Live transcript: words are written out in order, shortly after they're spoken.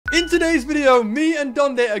In today's video, me and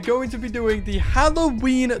Donde are going to be doing the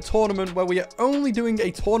Halloween tournament where we are only doing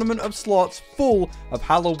a tournament of slots full of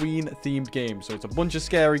Halloween themed games. So it's a bunch of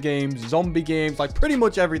scary games, zombie games, like pretty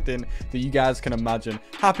much everything that you guys can imagine.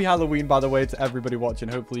 Happy Halloween, by the way, to everybody watching.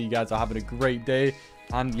 Hopefully you guys are having a great day.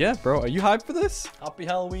 And yeah, bro, are you hyped for this? Happy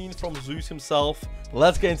Halloween from Zeus himself.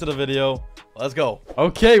 Let's get into the video. Let's go.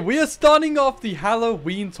 Okay, we are starting off the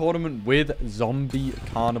Halloween tournament with Zombie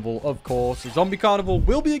Carnival, of course. Zombie Carnival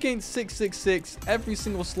will be against 666. Every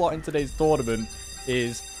single slot in today's tournament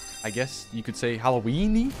is, I guess you could say,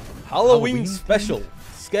 Halloween-y. Halloween special.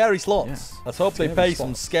 Themed? Scary slots. Yeah. Let's hope they pay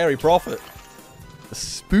some scary profit.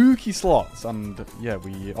 Spooky slots. And yeah,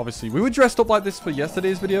 we were dressed up like this for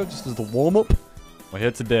yesterday's video, just as the warm-up. We're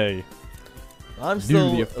here today. I'm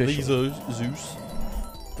still the Zeus.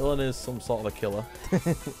 Dylan is some sort of a killer.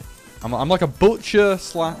 I'm like a butcher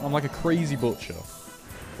I'm like a crazy butcher.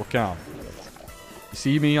 Look out. You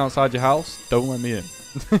see me outside your house? Don't let me in.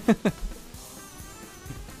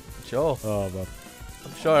 Sure. Oh, man.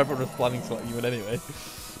 I'm sure everyone was planning to let you in anyway.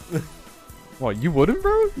 What, you wouldn't,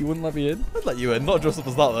 bro? You wouldn't let me in? I'd let you in. Not dressed up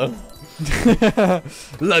as that,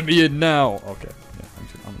 though. Let me in now. Okay. Yeah,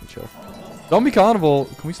 I'm gonna chill. Zombie Carnival,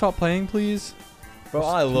 can we start playing, please? Bro,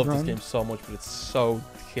 I love this game so much, but it's so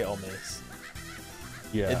hit or miss.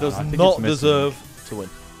 Yeah, it does not deserve to win.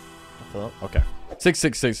 Okay.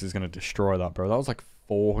 666 is going to destroy that, bro. That was like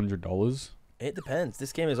 $400. It depends.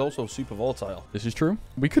 This game is also super volatile. This is true.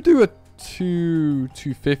 We could do a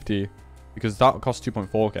 250 because that costs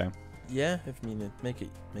 2.4k. Yeah, if you mean make it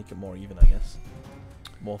more even, I guess.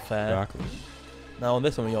 More fair. Exactly. Now on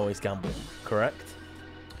this one we always gamble, correct?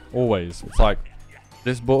 Always. It's like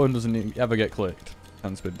this button doesn't ever get clicked.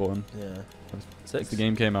 10-speed button. Yeah. Since the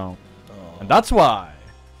game came out. Oh. And that's why.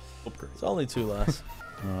 Upgrade. It's only 2 less.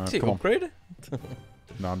 Come upgrade?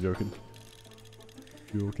 No, I'm joking.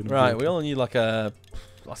 Right, we only need like a...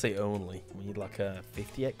 I say only. We need like a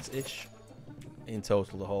 50x-ish in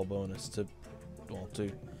total, the whole bonus to... Well,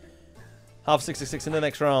 to have 666 in the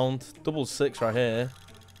next round. Double 6 right here.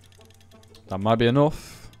 That might be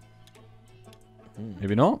enough.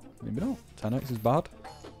 Maybe not. Maybe not. 10x is bad.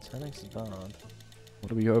 10x is bad. What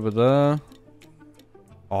do we got over there?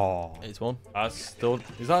 Oh. 81. That's still...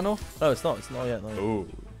 Is that enough? No, it's not. It's not yet. No. Oh.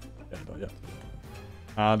 Yeah, not yet.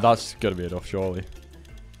 And that's got to be enough, surely.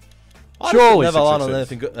 Surely never land on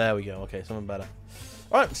anything good. There we go. Okay, something better.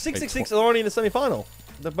 Alright, 666 are already in the semi-final.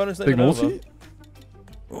 The bonus not big even multi? over.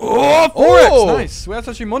 Oh, 4x! Nice. We have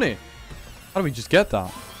actually money. How do we just get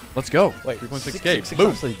that? Let's go. Wait, 3.6k.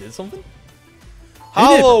 Boom. Actually did something?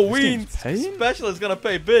 Halloween special is going to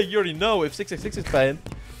pay big. You already know if 666 is paying.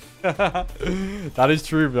 That is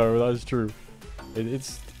true, bro. That is true.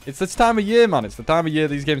 It's this time of year, man. It's the time of year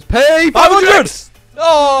these games pay 500!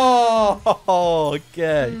 Oh,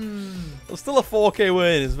 okay. Well, still a 4k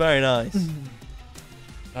win. It's very nice.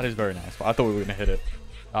 That is very nice, but I thought we were going to hit it.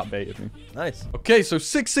 That baited me. Nice. Okay, so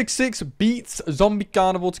 666 beats Zombie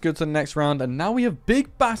Carnival to go to the next round. And now we have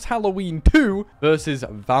Big Bass Halloween 2 versus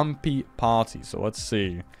Vampy Party. So let's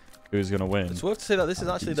see who's going to win. It's worth to say that this is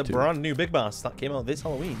actually the brand new Big Bass that came out this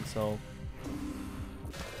Halloween. So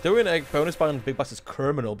doing a bonus buy on Big Bass is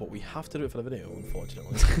criminal, but we have to do it for the video,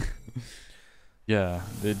 unfortunately. Yeah,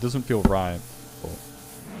 it doesn't feel right.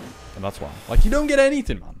 And that's why. Like, you don't get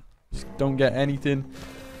anything, man. Just don't get anything.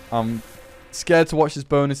 Scared to watch this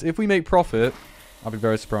bonus. If we make profit, I'll be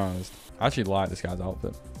very surprised. I actually like this guy's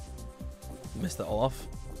outfit. Missed it all off.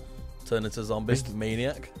 Turned into a zombie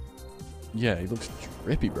maniac. Yeah, he looks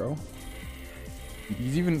drippy, bro.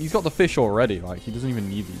 He's got the fish already. Like, he doesn't even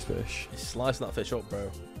need these fish. He's slicing that fish up,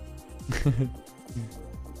 bro.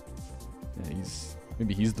 Yeah,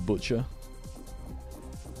 maybe he's the butcher.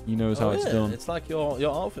 He knows how it's done. It's like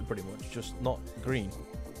your outfit pretty much, just not green.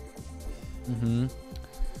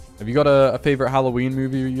 Have you got a favorite Halloween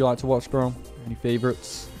movie you like to watch, bro? Any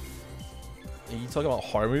favorites? Are you talking about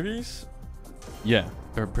horror movies? Yeah,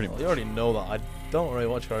 pretty much. You already know that. I don't really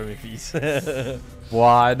watch horror movies.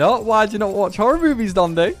 Why not? Why do you not watch horror movies,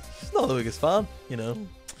 Donde? Just not the biggest fan, you know.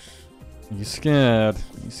 You scared?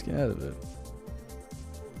 You scared of it?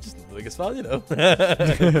 Just not the biggest fan, you know.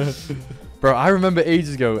 Bro, I remember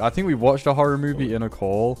ages ago. I think we watched a horror movie in a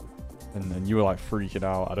call. And then you were like freaking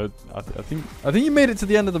out. I think you made it to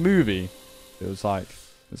the end of the movie. It was like,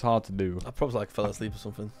 it's hard to do. I probably like fell asleep or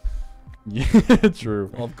something. Yeah,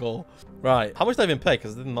 true. On call. Right. How much did I even pay?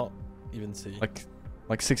 Because I did not even see.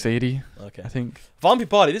 Like 680. Okay. I think. Vampy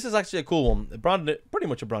Party. This is actually a cool one. Pretty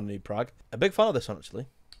much a brand new Prague. A big fan of this one actually.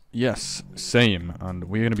 Yes, same. And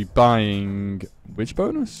we're gonna be buying which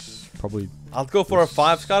bonus? Probably. I'll go for a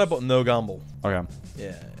 5 scatter, but no gamble. Okay.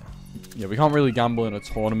 Yeah. Yeah, we can't really gamble in a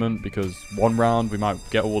tournament because one round we might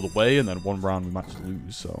get all the way and then one round we might just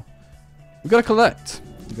lose. So we gotta collect.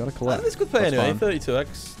 We gotta collect. This could play anyway.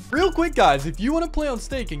 32x. Real quick, guys, if you want to play on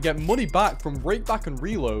Stake and get money back from rakeback and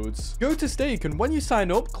reloads, go to Stake, and when you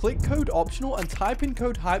sign up, click code optional and type in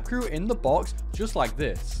code HypeCrew in the box, just like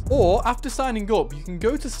this. Or after signing up, you can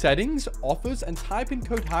go to settings, offers, and type in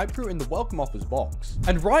code HypeCrew in the welcome offers box.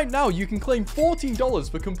 And right now, you can claim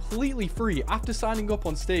 $14 for completely free after signing up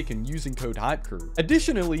on Stake and using code HypeCrew.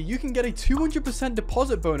 Additionally, you can get a 200%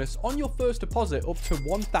 deposit bonus on your first deposit up to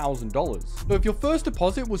 $1,000. So if your first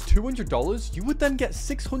deposit was $200, you would then get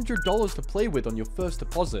 $600 to play with on your first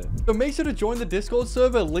deposit. So make sure to join the Discord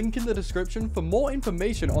server, link in the description, for more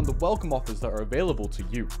information on the welcome offers that are available to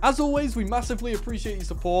you. As always, we massively appreciate your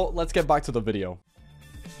support. Let's get back to the video.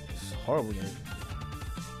 It's a horrible game.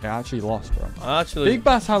 I actually lost, bro. Big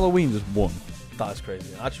Bass Halloween just won. That's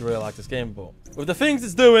crazy. I actually really like this game, but with the things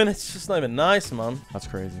it's doing, it's just not even nice, man. That's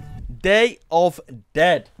crazy. Day of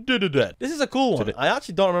Dead. This is a cool one. I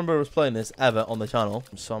actually don't remember us playing this ever on the channel,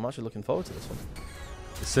 so I'm actually looking forward to this one.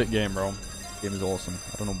 It's a sick game, bro. The game is awesome.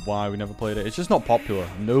 I don't know why we never played it. It's just not popular.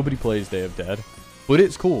 Nobody plays Day of Dead, but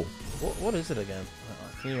it's cool. What is it again?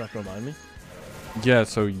 Can you remind me? Yeah,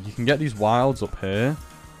 so you can get these wilds up here,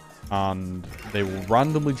 and they will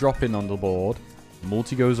randomly drop in on the board.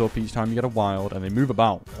 Multi goes up each time you get a wild, and they move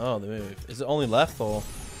about. Oh, they move. Is it only left, or?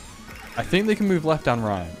 I think they can move left and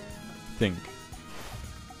right. I think.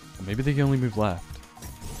 Or maybe they can only move left.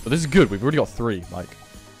 But this is good. We've already got 3. Like,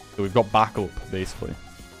 so we've got backup, basically.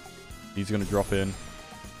 These are going to drop in.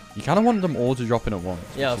 You kind of want them all to drop in at once.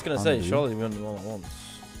 Yeah, I was going to say, surely we want them all at once.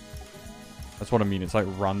 That's what I mean. It's like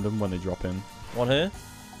random when they drop in. One here.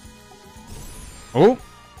 Oh!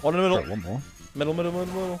 One in the middle. Right, one more.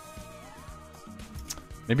 Middle.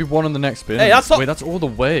 Maybe one on the next spin. Hey, that's not... Wait, that's all the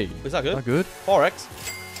way. Is that good? Is that good? 4x.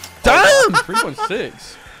 Damn!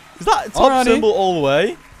 3.6. Is that top symbol all the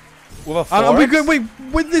way? With a 4x?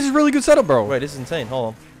 Wait, this is really good setup, bro. Wait, this is insane.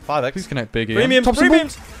 Hold on. 5x. Please connect big again.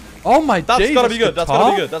 Premiums. Oh my god. That's gotta be good. That's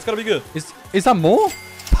gotta be good. Is that more?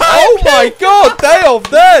 Oh my god, Day of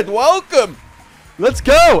Dead. Welcome. Let's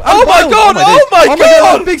go. Oh my god. Oh my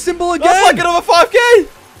god. Big symbol again. That's like another 5k.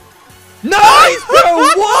 Nice, bro.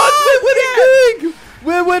 What? We're winning big.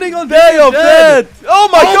 We're winning on Day of Dead. Oh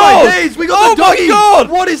my god. My days. We got the doggy.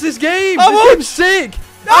 God. What is this game? How This game's sick.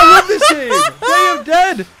 I love this game. Day of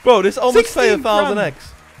Dead. Bro, this almost pay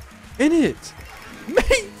 1,000x. In it.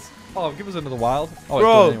 Mate. Oh, give us another wild. Oh,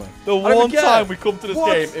 bro, it's done anyway. the one time we come to this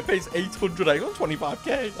game, it pays 800x on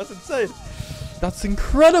 25k. That's insane. That's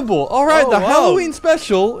incredible. All right, the Halloween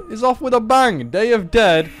special is off with a bang. Day of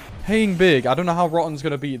Dead, paying big. I don't know how Rotten's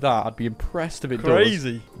going to beat that. I'd be impressed if it does.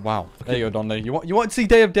 Crazy. Wow. There you go, Donde. You want to see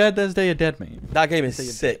Day of Dead? There's Day of Dead, mate. That game is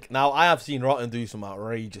sick. Now, I have seen Rotten do some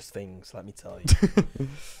outrageous things, let me tell you.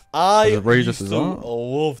 I used to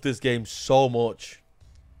love this game so much.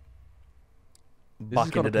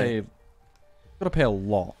 Back in the day. Gotta pay a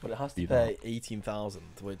lot. But it has to pay 18,000,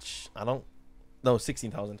 which I don't... No,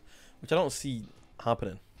 16,000, which I don't see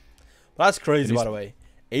happening. But that's crazy, by the way.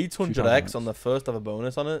 800x on the first ever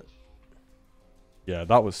bonus on it. Yeah,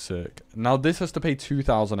 that was sick. Now this has to pay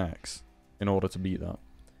 2,000x in order to beat that.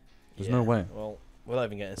 There's no way. Well, we're not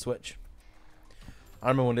even getting a Switch. I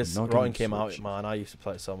remember when this Rotten came out, man, I used to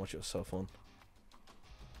play it so much. It was so fun.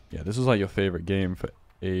 Yeah, this was like your favorite game for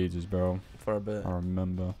ages, bro. For a bit. I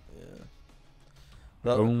remember. Yeah.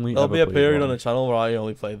 There'll be a period on the channel where I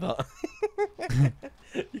only played that.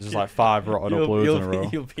 Just like 5 Rotten uploads in a row.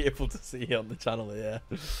 You'll be able to see it on the channel, yeah.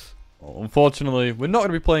 Well, unfortunately, we're not going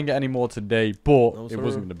to be playing it anymore today, but it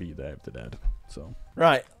wasn't going to be Day of the Dead. So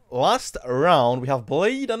right, last round we have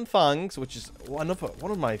Blade and Fangs, which is one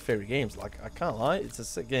of my favorite games. Like, I can't lie, it's a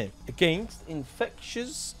sick game. Against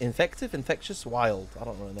infective wild. I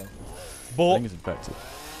don't really know. But I think it's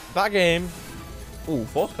infective. That game. Ooh,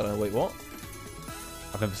 force cutter. Wait, what?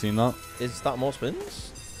 I've never seen that. Is that more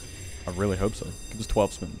spins? I really hope so. Give us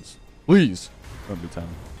 12 spins. Please. Don't be 10.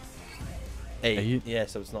 8. Yeah,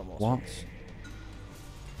 so it's not more spins.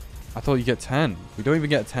 I thought you get 10. We don't even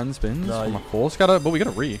get 10 spins from a force scatter, but we got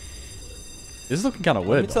a re. This is looking kind of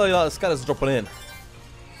weird. Let me tell you that the scatter's dropping in.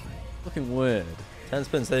 Looking weird. 10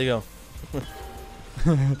 spins, there you go.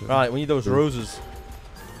 Right, we need those roses.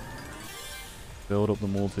 Build up the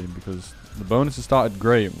multi because the bonuses started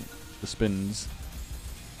great. The spins.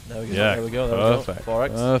 There we go. Yeah, there we go. Perfect.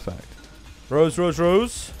 4x. Perfect. Rose.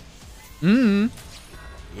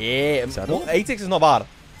 Yeah. 8x is not bad.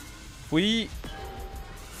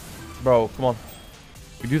 Bro, come on.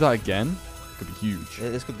 If we do that again, it could be huge. Yeah,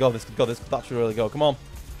 this could go. This could actually really go. Come on.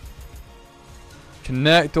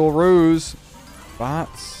 Connect or rose.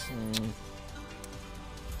 Bats.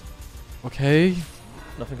 Okay.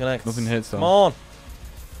 Nothing connects. Nothing hits though. Come on.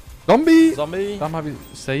 Zombie. Zombie. That might be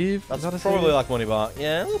save. That's Is that a probably save? like money back.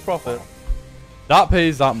 Yeah, a little profit. That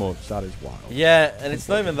pays that much. That is wild. Yeah, and it's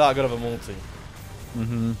not even that good of a multi.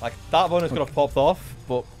 Mm-hmm. Like, that bonus could have popped off,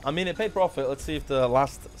 but, I mean, it paid profit. Let's see if the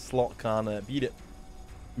last slot can beat it.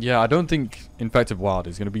 Yeah, I don't think Infective Wild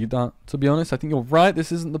is going to beat that, to be honest. I think you're right.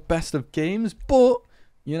 This isn't the best of games, but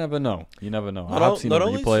you never know. You never know. I have seen a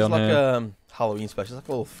replay on here. Like Halloween special, it's like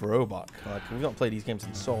a little throwback. Like, we've not played these games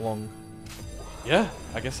in so long. Yeah,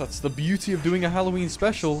 I guess that's the beauty of doing a Halloween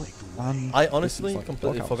special. I honestly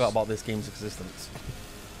completely forgot about this game's existence.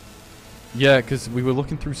 Yeah, because we were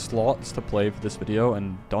looking through slots to play for this video,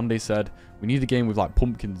 and Donde said, we need a game with, like,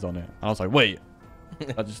 pumpkins on it. And I was like, wait.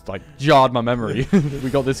 That just, like, jarred my memory. We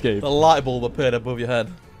got this game. The light bulb appeared above your head.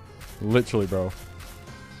 Literally, bro.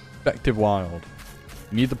 Infective Wild.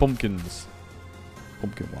 We need the pumpkins.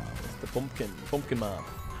 Pumpkin Wild. The pumpkin man.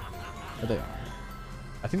 There they are.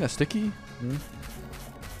 I think they're sticky.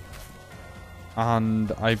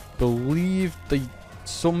 And I believe they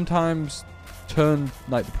sometimes turn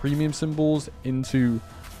like the premium symbols into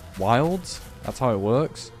wilds. That's how it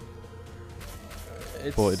works.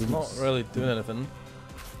 It's but it not really doing anything.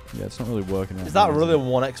 Yeah, it's not really working. Is that really a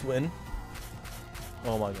 1x win?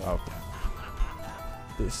 Oh my god. Oh.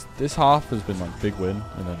 This half has been like big win,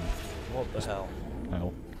 and then what the hell?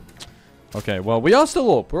 Okay, well we are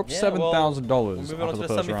still up. We're up Yeah, $7,000. We're moving on to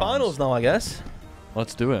the semi-finals now, I guess.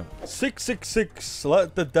 Let's do it. 666.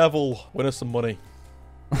 Let the devil win us some money.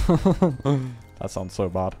 That sounds so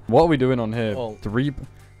bad. What are we doing on here? Well, 3.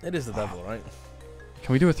 It is the devil, right?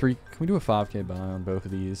 Can we do a 3? Can we do a 5k buy on both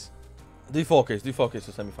of these? Do 4Ks. Do 4Ks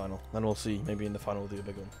for semi-final. Then we'll see. Maybe in the final we'll do a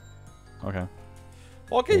big one. Okay.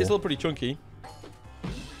 4K is still pretty chunky.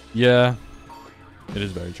 Yeah. It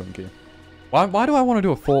is very chunky. Why do I want to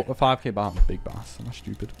do a 5k buy on a big bass? Am I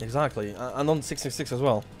stupid? Exactly. And on 666 as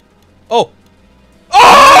well. Oh!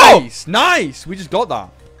 Oh! Nice! Nice! We just got that.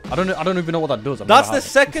 I don't even know what that does. That's the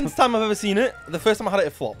second time I've ever seen it. The first time I had it,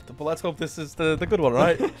 it flopped. But let's hope this is the good one,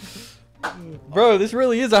 right? Bro, this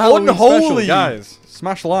really is a Halloween special, guys.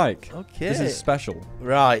 Smash like. Okay. This is special.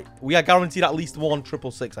 Right. We are guaranteed at least 1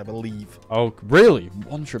 666, I believe. Oh, really?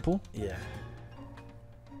 1 triple? Yeah.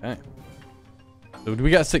 Okay. So do we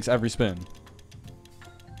get a 6 every spin?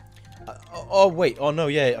 Oh, wait. Oh, no,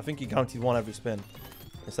 yeah. I think you guaranteed 1 every spin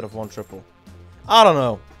instead of 1 triple. I don't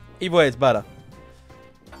know. Either way, it's better.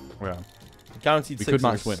 Yeah. Guaranteed we 6s. could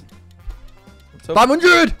max win.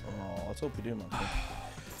 500! Oh, let's hope we do, man.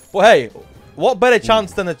 Well, hey, what better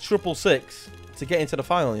chance than a 666 to get into the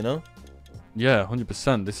final, you know? Yeah,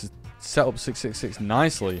 100%. This is set up 666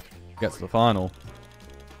 nicely to get to the final.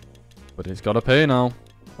 But it's got to pay now.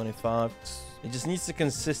 25. It just needs to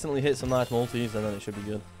consistently hit some nice multis, and then it should be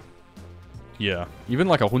good. Yeah. Even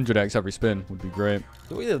like 100x every spin would be great.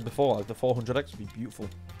 The way we did before, like the 400x would be beautiful.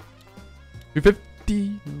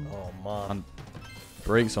 250. Oh, man. And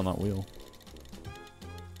brakes on that wheel.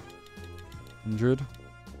 100.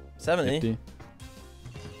 70. 50.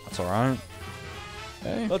 That's alright.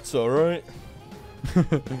 Hey. That's alright.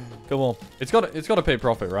 Come on. It's got to pay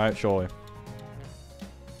profit, right? Surely.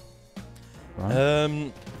 Right.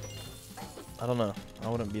 I don't know. I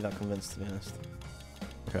wouldn't be that convinced, to be honest.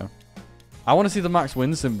 Okay. I want to see the max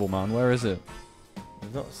win symbol, man. Where is it?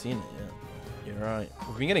 We've not seen it yet. You're right.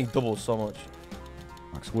 We've been getting doubles so much.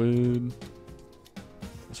 Max win.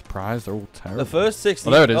 I'm surprised. They're all terrible. The first 60.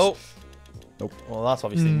 Oh, there it is. Oh. Nope. Well, that's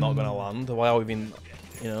obviously not going to land. Why are we being,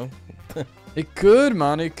 you know? It could,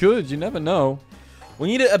 man. It could. You never know. We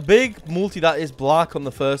need a big multi that is black on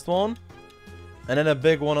the first one. And then a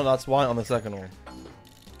big one that's white on the second one.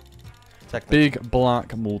 Big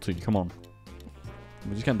black multi. Come on.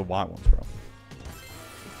 We're just getting the white ones, bro.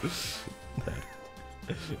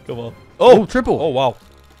 Come on. Oh, triple. Oh, wow.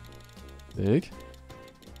 Big.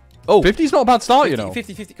 Oh. 50's not a bad start, 50, you know.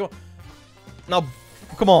 50, 50. Come on. Now,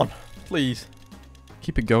 come on. Please.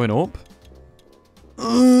 Keep it going up.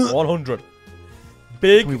 100.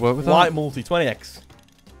 Big Can we work with white that? multi. 20x.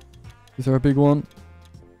 Is there a big one?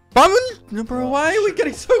 500? No, bro. Why are we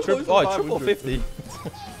getting so close? Triple 50.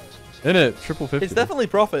 In it, triple 50. It's definitely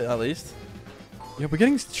profit, at least. Yeah, we're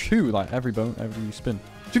getting 2 like every spin.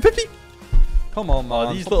 250. Come on, man.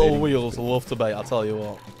 Oh, these little wheels love to bait. I'll tell you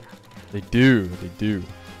what. They do. They do. You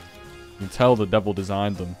can tell the devil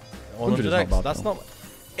designed them. 100x. Not bad, That's though. not.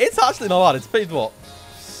 It's actually not bad. It's paid what?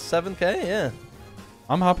 7k. Yeah.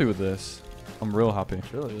 I'm happy with this. I'm real happy.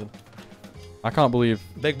 It's really good. I can't believe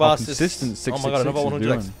Big how bass. consistent 666 Oh my god, another is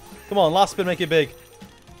 100x. doing. Come on, last spin, make it big.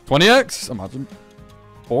 20x. Imagine.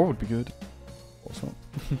 4 would be good. course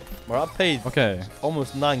not. Well, I paid Okay.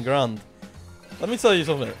 almost 9 grand. Let me tell you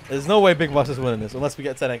something. There's no way Big Bass is winning this unless we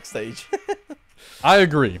get 10x stage. I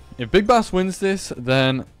agree. If Big Bass wins this,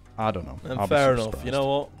 then I don't know. And fair enough. You know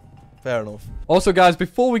what? Fair enough. Also, guys,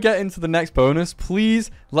 before we get into the next bonus, please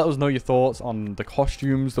let us know your thoughts on the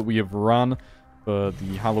costumes that we have run for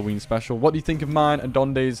the Halloween special. What do you think of mine and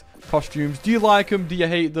Donde's costumes? Do you like them? Do you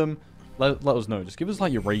hate them? Let us know. Just give us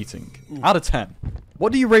like your rating. Out of 10.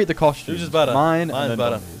 What do you rate the costumes? Who's is better? Mine's better.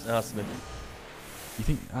 Donde's. It has to be. You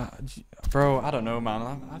think... bro, I don't know,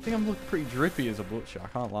 man. I think I'm looking pretty drippy as a butcher. I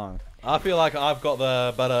can't lie. I feel like I've got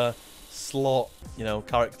the better slot, you know,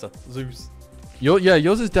 character. Zeus.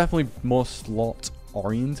 Yours is definitely more slot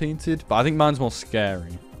orientated, but I think mine's more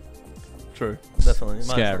scary. True, definitely. Mine's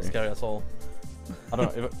Scary. not scary at all. I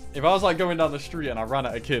don't know. If I was like going down the street and I ran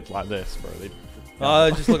at a kid like this, bro, they'd... I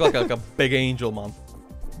just look like a big angel, man.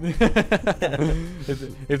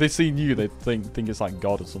 if they seen you, they'd think it's like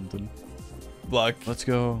God or something. Like, Let's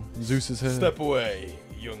go. Zeus is here. step away,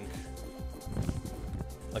 young.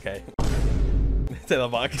 Okay. Take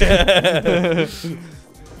that back.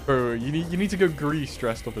 Bro, you need to go Greece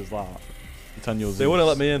dressed up as that. Pretend you're Zeus. They wouldn't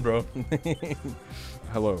let me in, bro.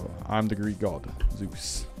 Hello, I'm the Greek god,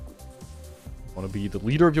 Zeus. Want to be the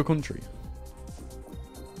leader of your country?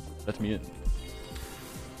 Let me in.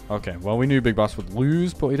 Okay, well, we knew Big Bass would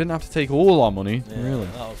lose, but he didn't have to take all our money. Yeah, really?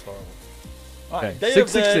 that was horrible. Okay, Day of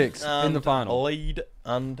 666 Dead in the and final. Blade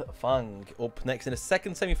and Fang up next in the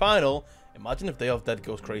second semi-final. Imagine if Day of Dead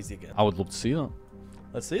goes crazy again. I would love to see that.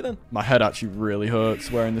 Let's see then. My head actually really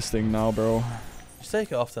hurts wearing this thing now, bro. Just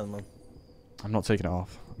take it off then, man. I'm not taking it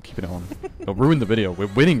off. I'm keeping it on. Don't ruin the video. We're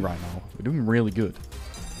winning right now. We're doing really good.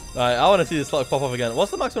 Alright, I want to see this slot pop off again.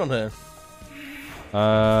 What's the maximum on here?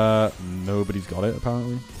 Nobody's got it,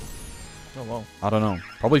 apparently. Oh, wow. I don't know.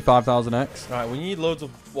 Probably 5,000x. Alright, we need loads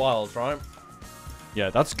of wilds, right? Yeah,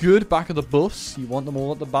 that's good. Back of the bus. You want them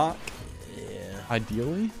all at the back, Yeah.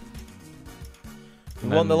 ideally. We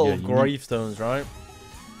want the little gravestones, right?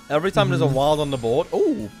 Every time there's a wild on the board.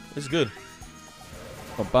 Oh, this is good.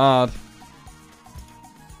 Not bad.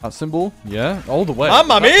 That symbol, yeah, all the way.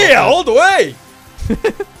 Mamma mia, all the way!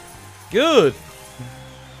 Good.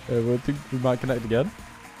 I think we might connect again.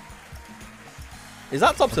 Is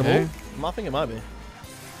that top symbol? Okay. I think it might be.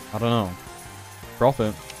 I don't know.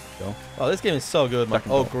 Profit. Go. Oh, this game is so good, man.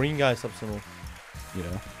 Second Oh, top. green guy top symbol. Yeah.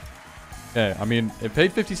 Okay, I mean, it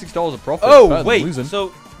paid $56 a profit. Oh, Better than wait. losing.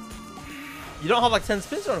 So, you don't have like 10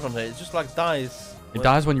 spins or anything here. It's just like dies. It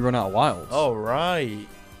dies when you run out of wilds. Oh, right.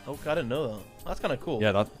 Okay, I didn't know that. That's kind of cool.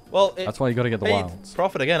 Yeah, well, that's why you got to get the paid wilds.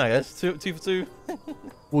 profit again, I guess. Two for two.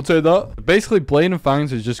 We'll take that. Basically, Blade and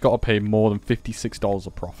Fangs has just got to pay more than $56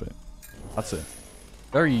 a profit. That's it.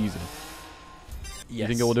 Very easy. Yes. You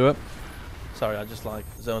think it will do it? Sorry, I just like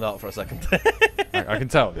zoned out for a second. I can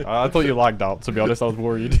tell. I thought you lagged out, to be honest. I was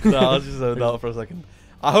worried. No, I was just zoned out for a second.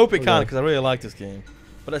 I hope it can, Okay. because I really like this game.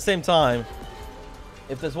 But at the same time,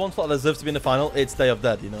 if there's one slot that deserves to be in the final, it's Day of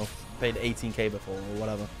Dead, you know. Paid 18k before or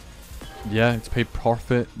whatever. Yeah, it's paid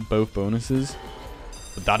profit, both bonuses.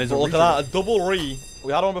 But that is But a look at that, a double re.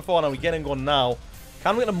 We had one before, now we get him going now.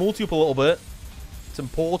 Can we get a multi up a little bit? It's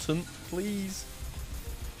important, please.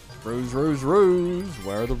 Rose, rose, rose.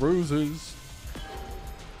 Where are the roses?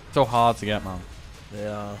 So hard to get, man.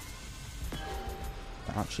 Yeah.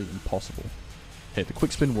 They're actually impossible. Okay, the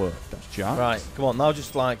quick spin worked. That's jacked. Right, come on, now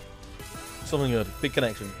just like something good. Big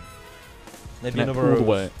connection. Maybe Connect another all the rose.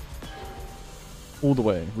 way. All the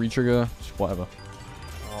way. Retrigger, just whatever.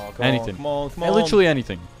 Oh, come Anything. on, come on, come Yeah, on. literally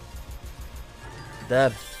anything.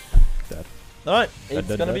 Dead. Dead. Alright, Dead, it's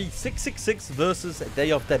dead, going to dead. be 666 versus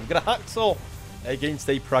Day of Dead. We've got a hacksaw against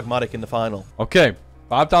a pragmatic in the final. Okay,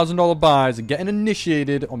 $5,000 buys and getting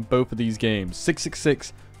initiated on both of these games.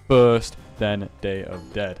 666 first, then Day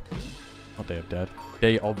of Dead. Not Day of Dead.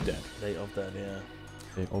 Day of Dead. Day of Dead, yeah.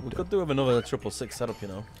 Day of We Dead. could do with another 666 setup, you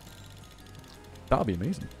know. That'd be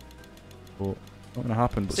amazing. But not gonna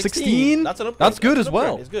happen. But 16? 16? That's an upgrade. That's good an as upgrade.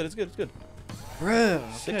 well. It's good, it's good, it's good.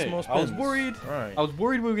 Bruh, 6 more I was spins. worried. Right. I was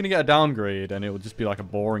worried we were gonna get a downgrade and it would just be like a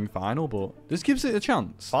boring final, but this gives it a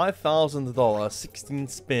chance. $5,000, 16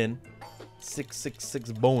 spin,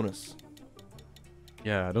 666 bonus.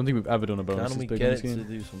 Yeah, I don't think we've ever done a bonus Can this we big get in it this to game.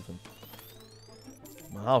 do something?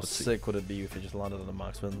 Man, how Let's see. sick would it be if it just landed on the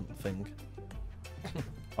marksman thing?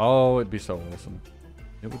 Oh, it'd be so awesome.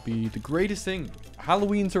 It would be the greatest thing.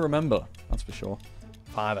 Halloween to remember, that's for sure.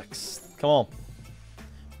 5x. Come on.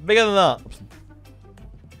 Bigger than that.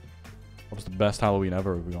 What was the best Halloween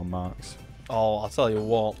ever we got Max? Oh, I'll tell you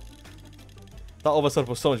what. That other setup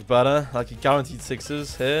was so much better. Like, you guaranteed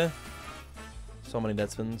sixes here. So many dead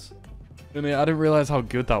spins. I didn't realize how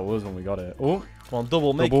good that was when we got it. Oh, Come on,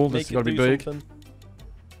 double. Make this it gotta be do big. something.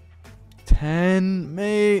 10,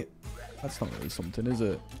 mate. That's not really something, is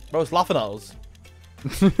it? Bro, it's laughing at us.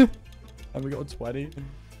 And we got 20.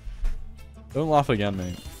 Don't laugh again,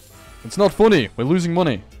 mate. It's not funny. We're losing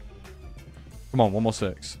money. Come on, one more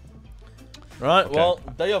 6. Right, Okay. well,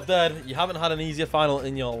 Day of Dead, you haven't had an easier final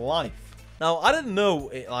in your life. Now, I didn't know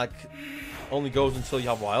it, like, only goes until you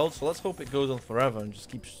have wilds, so let's hope it goes on forever and just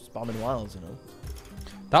keep spamming wilds, you know?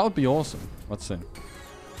 That would be awesome. Let's see.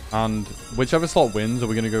 And whichever slot wins, are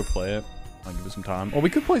we going to go play it? I'll give it some time. Or we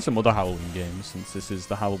could play some other Halloween games, since this is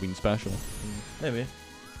the Halloween special. Maybe.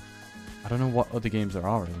 I don't know what other games there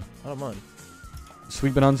are, really. I don't mind.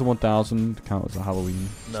 Sweet Bonanza 1000 count as a Halloween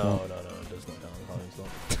No, slot. no, it does not count as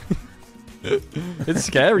Halloween slot. It's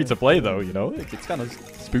scary to play, though, you know? It's kind of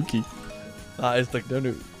spooky. That is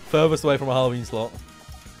the furthest away from a Halloween slot.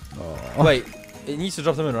 Oh. Wait, it needs to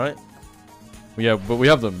drop them in, right? Yeah, but we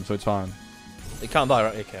have them, so it's fine. It can't die,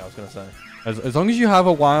 right? Okay, I was going to say. As long as you have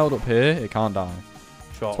a wild up here, it can't die.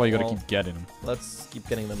 Sure. That's why you got to keep getting them. Let's keep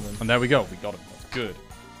getting them then. And there we go. We got them. That's good.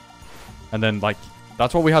 And then, like,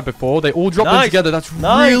 that's what we had before. They all drop in together. That's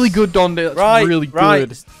really good, Donde. That's really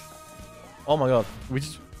good. Oh, my God.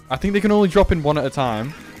 I think they can only drop in one at a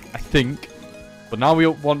time. I think. But now we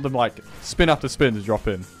want them, like, spin after spin to drop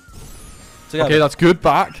in. Together. Okay, that's good.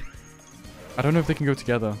 Back. I don't know if they can go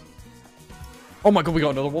together. Oh my God, we got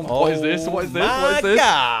another one. Oh, what is this? What is this? What is this?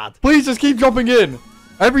 God. Please just keep dropping in.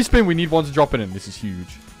 Every spin, we need one to drop in. This is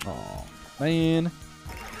huge. Oh, man.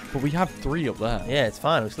 But we have 3 up there. Yeah, it's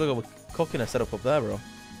fine. We still got cooking a setup up there, bro.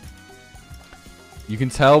 You can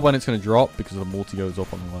tell when it's going to drop because the multi goes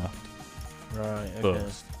up on the left. Right, okay.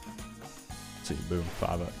 First. See, boom,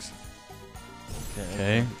 5x.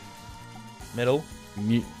 Okay. Middle.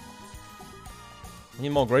 Need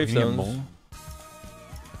more gravestones.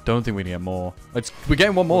 I don't think we can get more. We're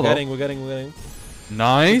getting one more, We're getting.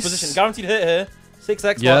 Nice. Position. Guaranteed hit here.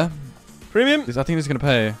 6x. Yeah. Premium. I think this is going to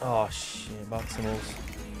pay. Oh, shit. Maximals.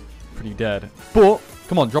 Pretty dead. But,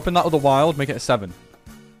 come on, drop in that other wild. Make it a 7.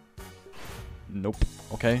 Nope.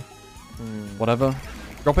 Okay. Whatever.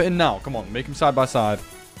 Drop it in now. Come on. Make them side by side.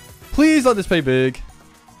 Please let this pay big.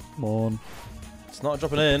 Come on. It's not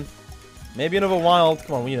dropping in. Maybe another wild.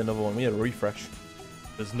 Come on, we need another one. We need a refresh.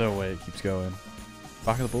 There's no way it keeps going.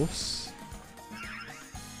 Back of the bus.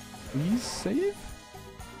 Please save.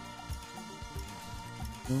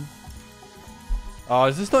 No. Oh,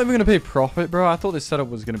 is this not even going to pay profit, bro? I thought this setup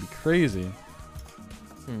was going to be crazy.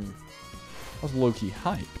 I was low-key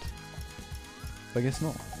hyped. But I guess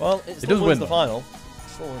not. Well, it does win the final.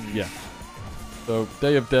 Yeah. So,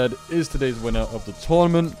 Day of Dead is today's winner of the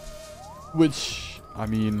tournament. Which, I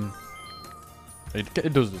mean,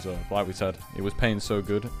 it does deserve, like we said. It was paying so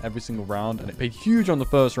good every single round, and it paid huge on the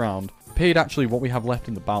first round. It paid actually what we have left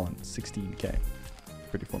in the balance, 16k.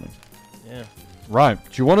 Pretty funny. Yeah. Right,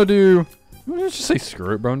 do you want to do... Let's just say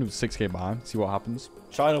screw it, bro, and do a 6k buy, see what happens.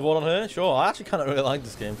 China one on her? Sure, I actually kind of really like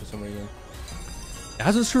this game for some reason. It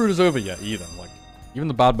hasn't screwed us over yet either. Like, even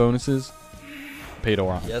the bad bonuses paid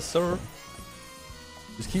alright. Yes, sir.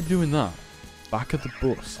 Just keep doing that. Back at the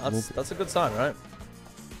bus. That's a good sign, right?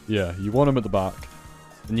 Yeah, you want them at the back.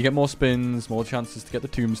 Then you get more spins, more chances to get the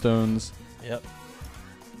tombstones. Yep.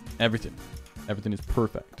 Everything. Everything is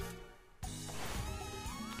perfect.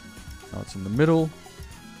 Now it's in the middle.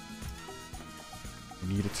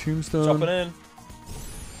 We need a tombstone. Dropping in.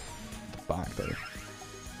 The back, though.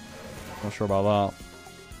 Not sure about that.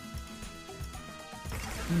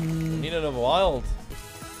 We need another wild.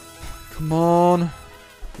 Come on.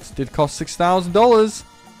 This did cost $6,000.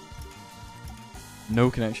 No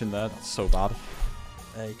connection there. That's so bad.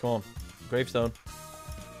 Hey, come on. Gravestone.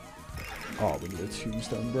 Oh, we need a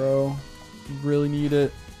tombstone, bro. We really need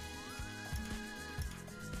it.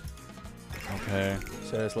 Okay.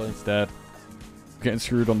 Seriously. It's dead. We're getting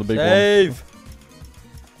screwed on the big Save.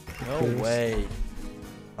 one. No way.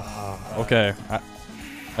 Okay.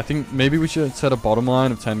 I think maybe we should set a bottom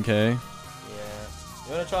line of 10k. Yeah.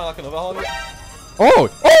 You want to try like another holiday? Oh!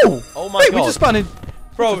 Oh! Oh my Wait, God. we just spanned.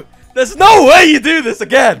 Bro, there's no way you do this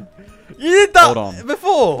again. You did that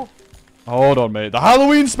before. Hold on, mate. The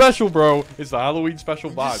Halloween special, bro. It's the Halloween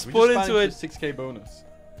special vibe. We spun just into spanned it. 6k bonus.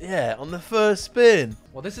 Yeah, on the first spin.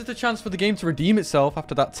 Well, this is the chance for the game to redeem itself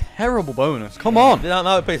after that terrible bonus. Come on.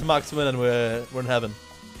 Now it pays maximum and we're in heaven.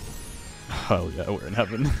 Hell yeah, we're in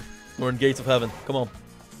heaven. We're in gates of heaven. Come on.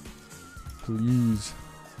 Please.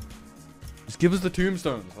 Just give us the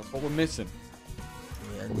tombstones. That's what we're missing.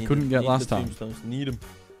 Yeah, What we couldn't get last time. Need them.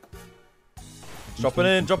 Dropping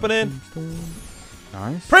in, dropping in.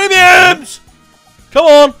 Nice. Premiums! Come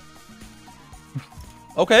on!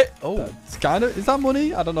 Okay. Oh. It's kind of... Is that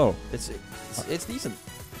money? I don't know. It's decent.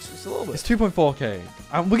 It's just a little bit. It's 2.4k.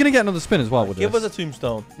 We're going to get another spin as well with Give this. us a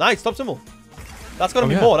tombstone. Nice. Top symbol. That's going to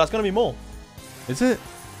be yeah. more. That's going to be more. Is it?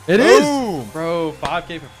 It is! Bro,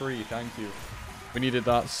 5k for free. Thank you. We needed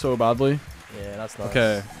that so badly. Yeah, that's nice.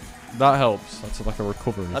 Okay. That helps. That's like a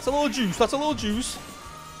recovery. That's a little juice. That's a little juice.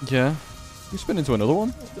 Yeah. You spin into another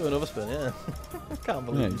one? Let's do another spin, yeah. I can't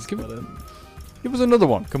believe Yeah, just give us another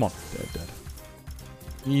one. Come on. Dead.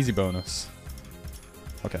 Easy bonus.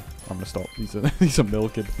 Okay, I'm gonna stop. These are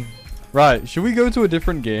milking. Right, should we go to a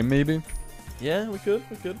different game maybe? Yeah, we could.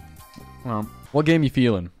 Well, what game you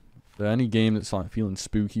feeling? Is there any game that's like feeling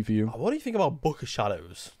spooky for you? What do you think about Book of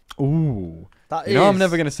Shadows? Ooh. That you know I'm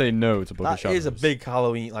never gonna say no to Book of Shadows. That is a big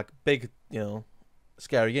Halloween, like big,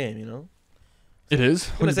 scary game, It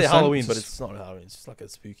is. I'm gonna say Halloween, but it's not Halloween. It's just like a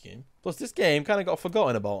spooky game. Plus, this game kind of got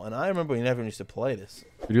forgotten about, and I remember when everyone used to play this.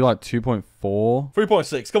 We do like 2.4.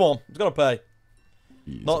 3.6. Come on, it's gotta pay.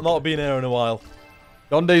 Jeez, Not been here in a while.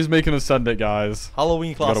 Donde's making us send it, guys.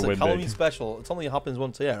 Halloween classic, win Halloween big. special. It only happens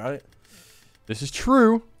once a year, right? This is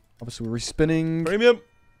true. Obviously, we're respinning. Premium.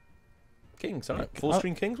 Kings, alright. Full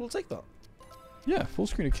screen Kings, we'll take that. Yeah, full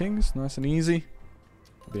screen of Kings, nice and easy.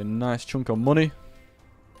 That'll be a nice chunk of money.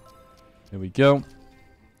 There we go.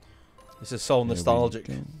 This is so nostalgic.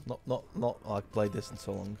 There Not like played this in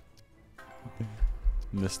so long.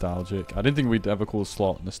 Nostalgic. I didn't think we'd ever call a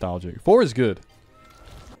slot nostalgic. 4 is good.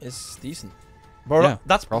 It's decent. Bro, Yeah,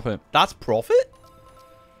 that's profit. That's profit?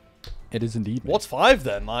 It is indeed. Mate. What's 5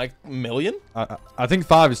 then? Like million? I think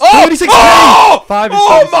 5 is 36k. Oh! 5 is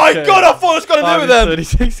Oh 36K. my god, I thought it was gonna do with them.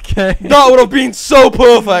 36k. That would have been so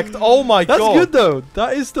perfect. Oh my god. That's good though.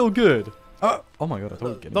 That is still good. Oh my god, I thought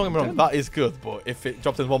we'd get Don't get me wrong, that is good, but if it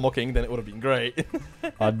dropped in one more king, then it would have been great.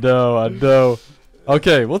 I know.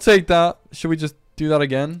 Okay, we'll take that. Should we just do that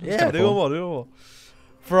again? Yeah, do one more.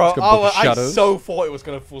 Bro, I so thought it was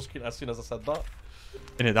going to full screen as soon as I said that.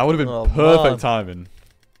 And that would have been perfect timing.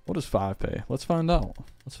 What does 5 pay? Let's find out. Yeah,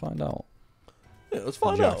 let's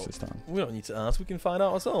find out. This time. We don't need to ask, we can find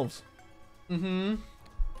out ourselves. We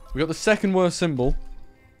got the second worst symbol.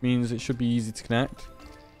 Means it should be easy to connect.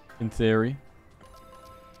 In theory.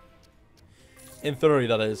 In theory,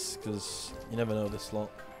 that is, because you never know this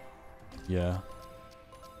slot. Yeah.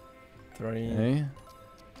 3.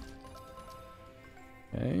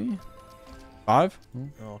 Okay. 5?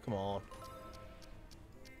 Oh, come on.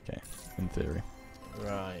 Okay, in theory.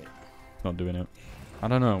 Right. Not doing it. I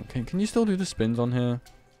don't know. Can you still do the spins on here?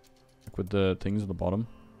 Like with the things at the bottom?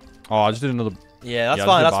 Oh, I just did another... Yeah, that's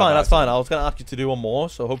fine. I was going to ask you to do one more,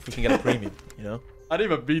 so hopefully we can get a premium, I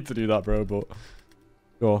didn't even mean to do that, bro, but...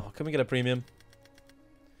 Go. Oh, can we get a premium?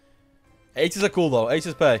 Aces are cool, though.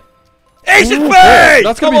 Aces pay. Aces pay!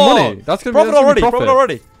 That's going to be money. That's going to be profit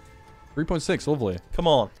already. 3.6, lovely. Come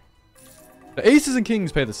on. The aces and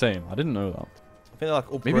kings pay the same. I didn't know that. I think they're like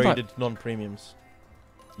upgraded non-premiums.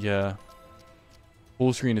 Yeah.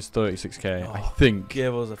 Full screen is 36k, I think.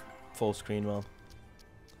 Give us a full screen, man.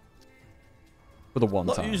 For the one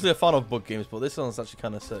Not time. usually a fan of bug games, but this one's actually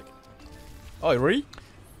kind of sick. Oh, really?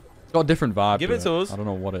 Got a different vibe. Give it to us. I don't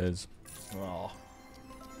know what it is. Oh.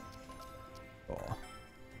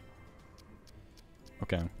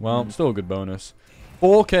 Okay, well, still a good bonus.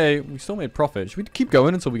 4k, we still made profit. Should we keep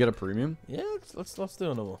going until we get a premium? Yeah, let's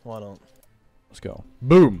do another. Why not? Let's go.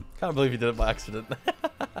 Boom. Can't believe you did it by accident.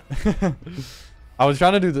 I was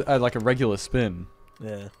trying to do like a regular spin.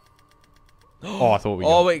 Yeah. Oh, I thought we.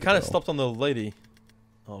 Oh wait, it kind of stopped on the lady.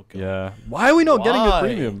 Oh god. Yeah. Why are we not getting a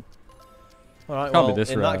premium? All right. Can't Well, be this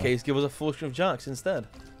in rare. that case, give us a full screen of jacks instead.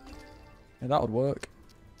 Yeah, that would work.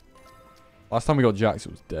 Last time we got jacks,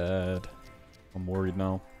 it was dead. I'm worried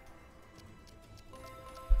now.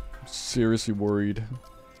 I'm seriously worried.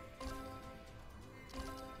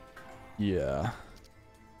 Yeah.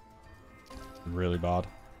 Really bad.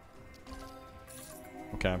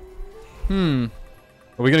 Okay. Are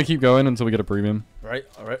we gonna keep going until we get a premium? Right.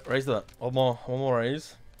 All right. Raise that. One more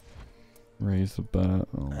raise. Raise the bet.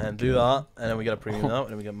 Oh And do that, and then we get a premium now,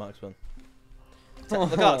 and then we get max win.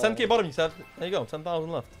 Look at that, 10k bottom, you said. There you go, 10,000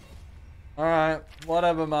 left. Alright,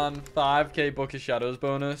 whatever, man. 5k Book of Shadows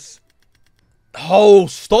bonus. Oh,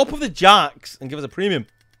 stop with the jacks and give us a premium.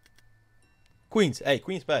 Queens, hey,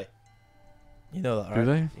 Queens pay. You know that, right? Do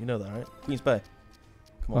they? You know that, right? Queens pay.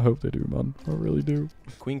 Come on. I hope they do, man. I really do.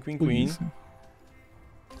 Queen. Please.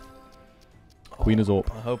 Queen is up.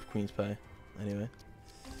 I hope Queens pay. Anyway.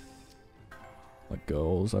 Like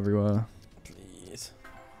girls everywhere. Please.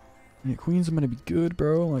 Yeah, queens are meant to be good,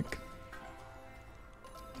 bro. Like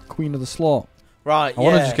queen of the slot. Right. I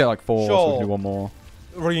want to just get like 4, so we can do one more.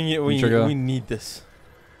 We need this.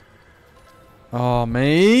 Oh,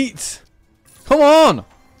 mate. Come on.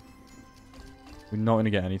 We're not going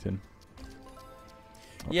to get anything.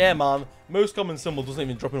 Yeah, man. Most common symbol doesn't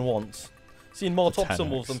even drop in once. Seen more top 10x.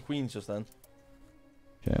 symbols than queens just then.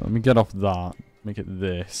 Okay, let me get off that. Make it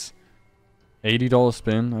this. $80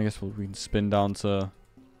 spin. I guess we can spin down to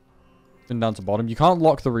bottom. You can't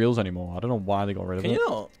lock the reels anymore. I don't know why they got rid of it. Can you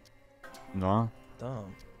not? No.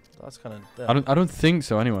 Damn. That's kind of dead. I don't think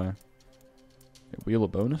so anyway. Okay, wheel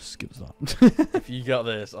of bonus. Give us that. If you got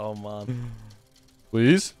this, oh man.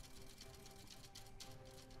 Please.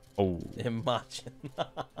 Oh. Imagine.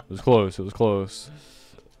 It was close. It was close.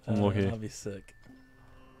 Unlucky. That'd be sick.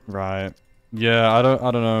 Right. Yeah, I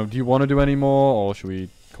don't know. Do you want to do any more, or should we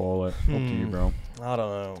call it? Up to you, bro. I don't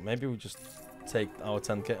know. Maybe we just take our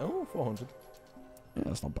 10k. Oh, 400. Yeah,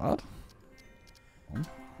 that's not bad.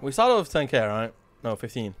 We started with 10k, right? No,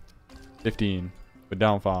 15. 15. We're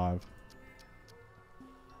down 5.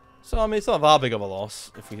 So, I mean, it's not that big of a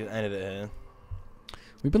loss if we ended it here.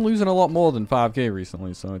 We've been losing a lot more than 5k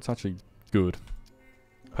recently, so it's actually good.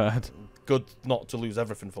 Bad. Good not to lose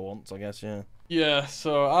everything for once, I guess, yeah. Yeah,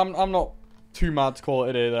 so I'm not too mad to call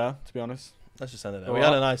it a day there, to be honest. Let's just end it there. Well, We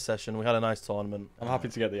had a nice session. We had a nice tournament. I'm happy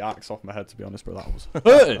to get the axe off my head, to be honest, but that was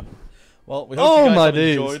hurting. Well, we hope you guys have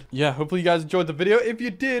enjoyed. Yeah, hopefully you guys enjoyed the video. If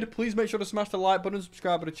you did, please make sure to smash the like button,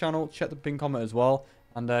 subscribe to the channel, check the pinned comment as well.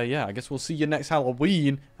 And yeah, I guess we'll see you next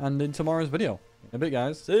Halloween and in tomorrow's video. In a bit,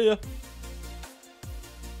 guys. See ya.